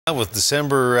With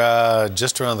December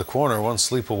just around the corner, one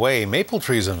sleep away, maple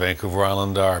trees on Vancouver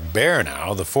Island are bare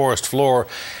now. The forest floor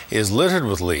is littered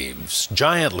with leaves,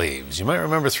 giant leaves. You might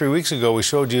remember 3 weeks ago we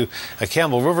showed you a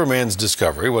Campbell River man's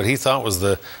discovery, what he thought was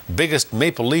the biggest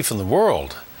maple leaf in the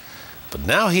world. But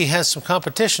now he has some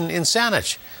competition in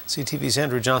Saanich. CTV's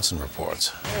Andrew Johnson reports.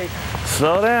 Hey,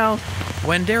 slow down.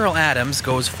 When Daryle Adams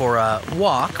goes for a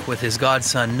walk with his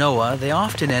godson Noah, they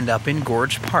often end up in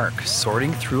Gorge Park,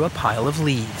 sorting through a pile of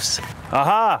leaves.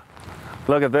 Aha!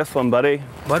 Look at this one, buddy.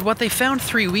 But what they found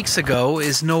 3 weeks ago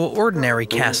is no ordinary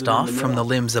cast-off from the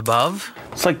limbs above.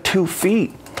 It's like 2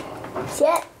 feet.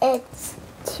 Yeah, it's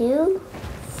 2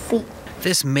 feet.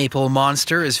 This maple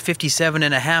monster is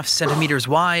 57.5 centimeters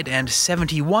wide and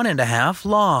 71.5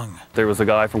 long. There was a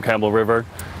guy from Campbell River.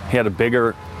 He had a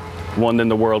bigger one than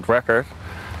the world record.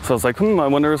 So I was like, I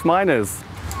wonder if mine is.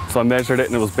 So I measured it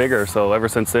and it was bigger. So ever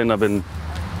since then, I've been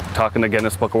talking to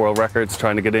Guinness Book of World Records,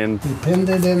 trying to get in. We pinned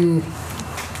it in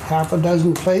half a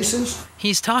dozen places.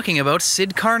 He's talking about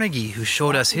Sid Carnegie, who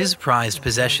showed us his prized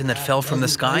possession that fell from the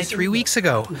sky 3 weeks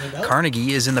ago.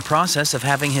 Carnegie is in the process of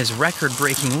having his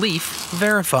record-breaking leaf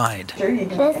verified.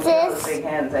 This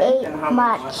is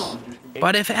much.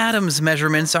 But if Adams'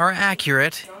 measurements are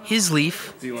accurate, his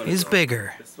leaf is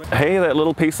bigger. Hey, that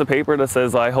little piece of paper that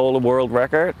says I hold a world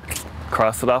record,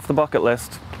 cross it off the bucket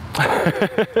list.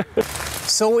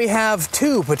 So we have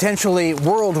 2 potentially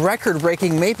world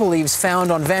record-breaking maple leaves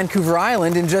found on Vancouver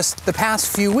Island in just the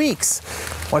past few weeks.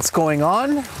 What's going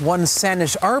on? One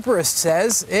Saanich arborist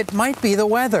says it might be the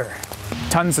weather.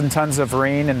 Tons and tons of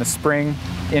rain in the spring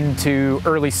into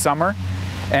early summer,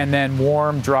 and then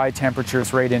warm, dry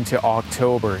temperatures right into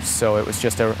October. So it was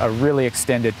just a really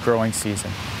extended growing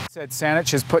season.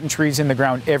 Saanich is putting trees in the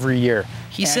ground every year.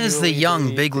 He says the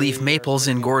young big leaf maples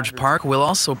in Gorge Park will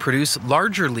also produce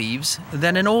larger leaves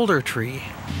than an older tree.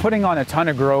 Putting on a ton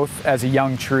of growth as a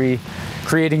young tree,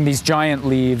 creating these giant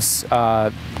leaves,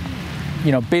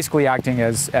 basically acting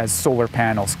as solar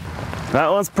panels.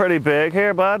 That one's pretty big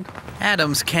here, bud.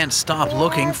 Adams can't stop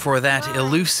looking for that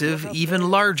elusive, even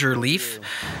larger leaf.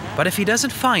 But if he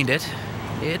doesn't find it,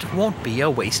 it won't be a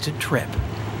wasted trip.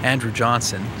 Andrew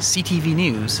Johnson, CTV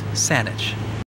News, Saanich.